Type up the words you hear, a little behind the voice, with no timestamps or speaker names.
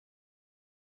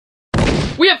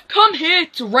We have come here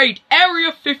to raid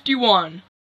Area 51.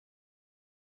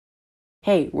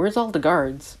 Hey, where's all the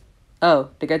guards? Oh,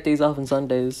 they get days off on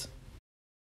Sundays.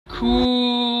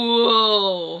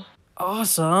 Cool.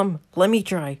 Awesome. Let me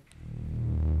try.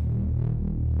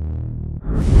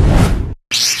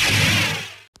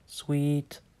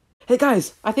 Sweet. Hey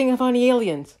guys, I think I found the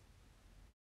aliens.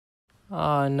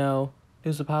 Ah, no. It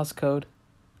was a passcode.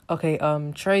 Okay,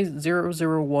 try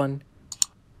 001.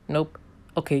 Nope.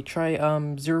 Okay, try,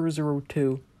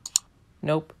 002.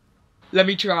 Nope. Let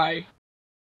me try.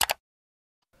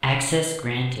 Access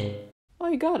granted. Oh,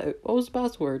 you got it. What was the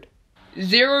password?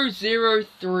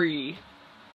 003.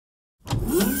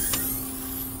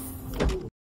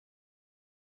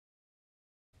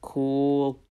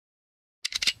 Cool.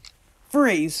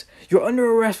 Freeze! You're under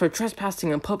arrest for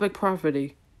trespassing on public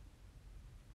property.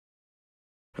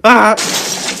 Ah!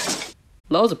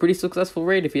 That was a pretty successful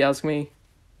raid if you ask me.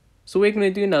 So what are you gonna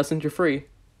do now since you're free?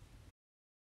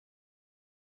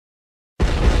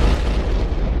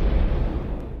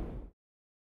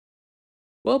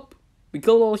 Well, we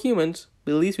killed all humans,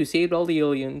 but at least we saved all the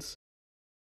aliens.